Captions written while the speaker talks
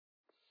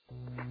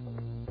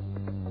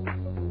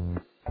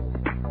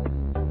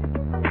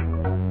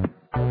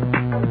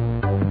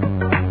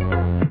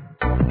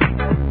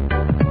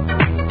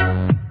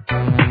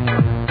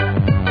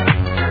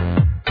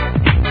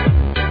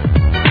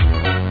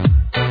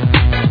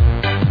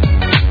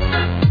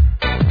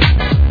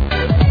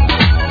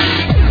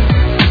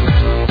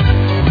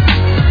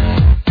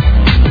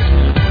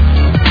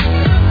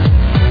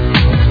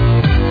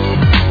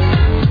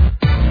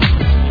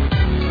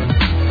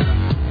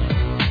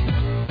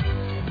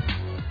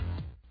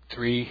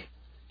3,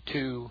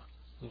 2,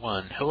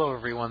 1. Hello,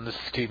 everyone. This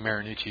is Steve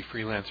Marinucci,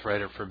 freelance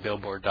writer for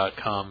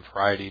Billboard.com,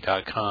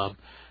 Variety.com,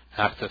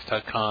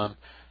 Access.com,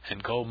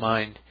 and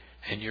Goldmine,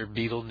 and your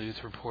Beatle News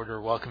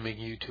reporter, welcoming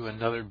you to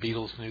another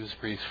Beatles News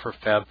Brief for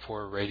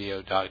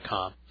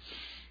Fab4Radio.com.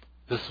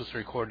 This was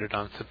recorded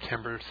on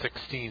September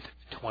 16th,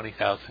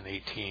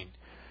 2018.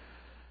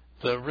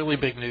 The really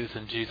big news,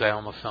 and geez, I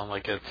almost sound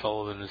like Ed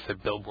Sullivan, is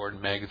that Billboard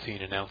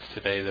magazine announced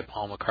today that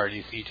Paul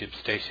McCartney's Egypt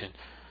station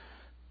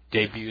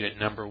debuted at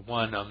number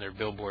 1 on their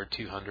Billboard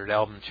 200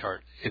 album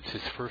chart. It's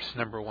his first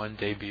number 1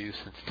 debut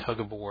since Tug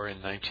of War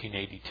in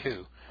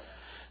 1982.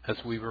 As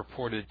we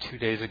reported 2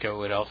 days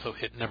ago, it also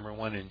hit number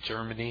 1 in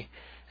Germany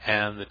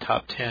and the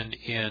top 10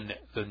 in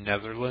the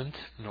Netherlands,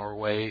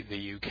 Norway,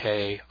 the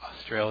UK,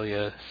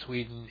 Australia,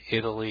 Sweden,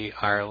 Italy,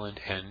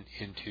 Ireland, and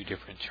in 2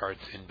 different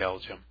charts in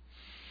Belgium.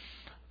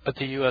 But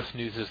the U.S.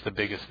 news is the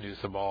biggest news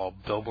of all.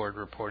 Billboard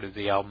reported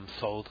the album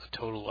sold a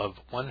total of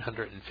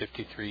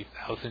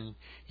 153,000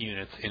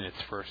 units in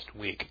its first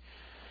week.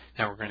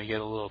 Now we're going to get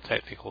a little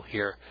technical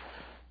here.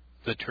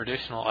 The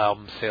traditional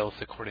album sales,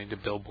 according to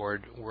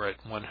Billboard, were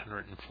at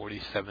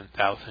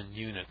 147,000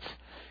 units.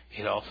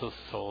 It also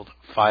sold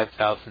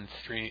 5,000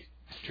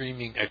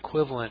 streaming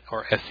equivalent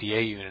or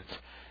SEA units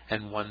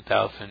and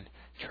 1,000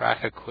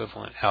 track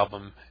equivalent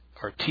album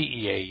or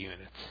TEA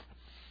units.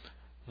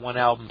 One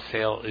album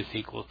sale is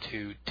equal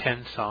to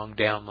 10 song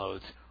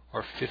downloads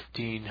or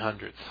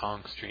 1,500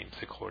 song streams,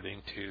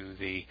 according to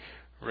the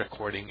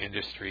Recording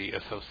Industry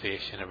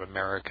Association of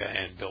America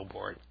and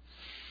Billboard.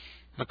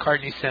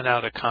 McCartney sent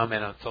out a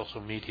comment on social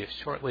media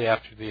shortly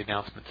after the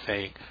announcement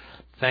saying,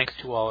 "Thanks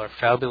to all our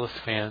fabulous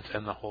fans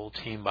and the whole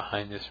team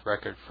behind this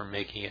record for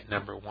making it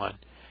number 1.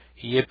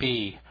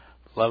 Yippee!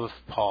 Love,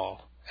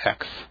 Paul.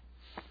 X."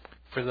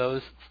 For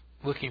those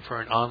looking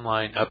for an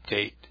online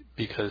update,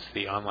 because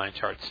the online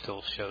chart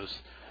still shows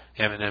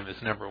Eminem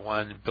as number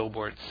 1,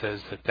 Billboard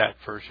says that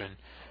version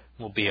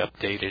will be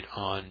updated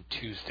on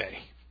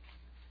Tuesday.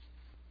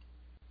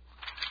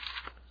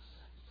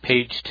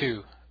 Page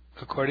 2.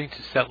 According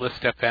to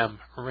Setlist FM,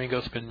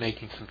 Ringo's been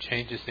making some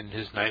changes in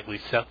his nightly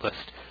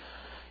setlist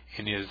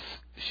in his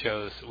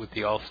shows with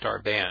the All-Star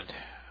Band,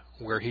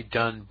 where he'd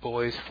done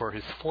Boys for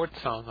his 4th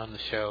song on the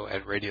show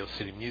at Radio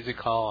City Music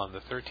Hall on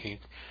the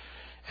 13th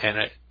and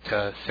at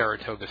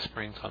Saratoga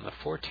Springs on the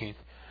 14th.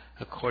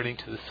 According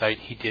to the site,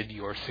 he did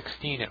Your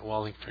 16 at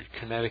Wallingford,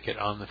 Connecticut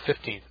on the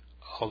 15th,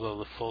 although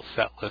the full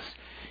set list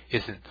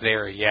isn't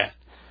there yet.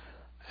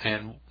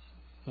 And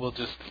we'll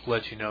just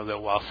let you know that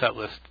while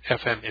Setlist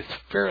FM is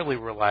fairly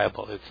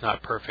reliable, it's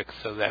not perfect,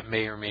 so that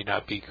may or may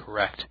not be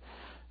correct.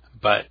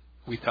 But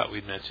we thought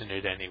we'd mention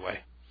it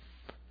anyway.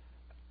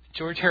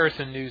 George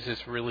Harrison news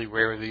is really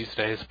rare these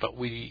days, but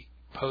we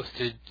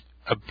posted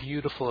a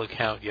beautiful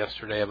account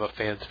yesterday of a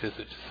fan's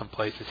visit to some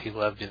places he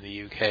loved in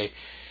the UK,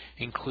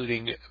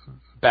 including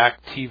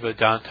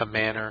Bhaktivedanta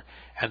Manor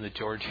and the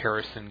George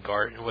Harrison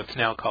Garden, what's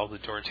now called the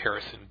George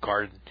Harrison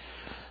Garden.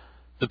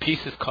 The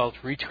piece is called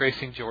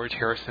Retracing George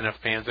Harrison, a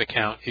fan's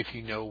account. If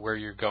you know where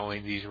you're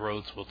going, these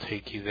roads will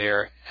take you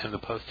there, and the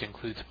post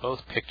includes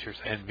both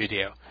pictures and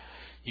video.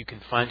 You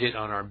can find it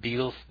on our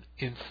Beatles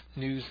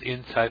News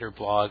Insider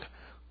blog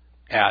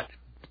at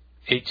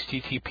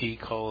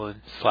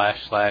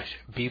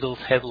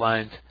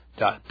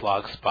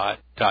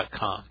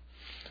http://BeatlesHeadlines.blogspot.com.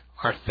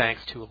 Our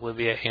thanks to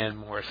Olivia Ann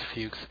Morris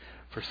Fuchs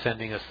for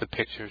sending us the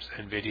pictures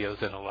and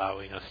videos and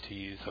allowing us to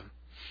use them.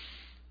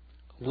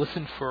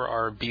 Listen for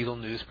our Beatle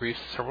News Briefs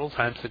several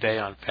times a day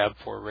on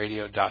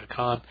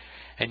Fab4Radio.com,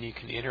 and you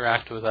can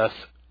interact with us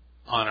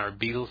on our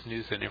Beatles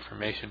News and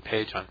Information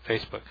page on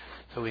Facebook.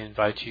 So we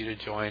invite you to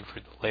join for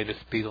the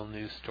latest Beatle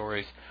news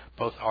stories,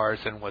 both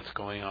ours and what's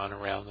going on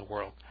around the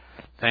world.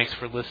 Thanks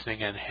for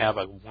listening and have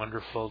a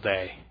wonderful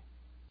day.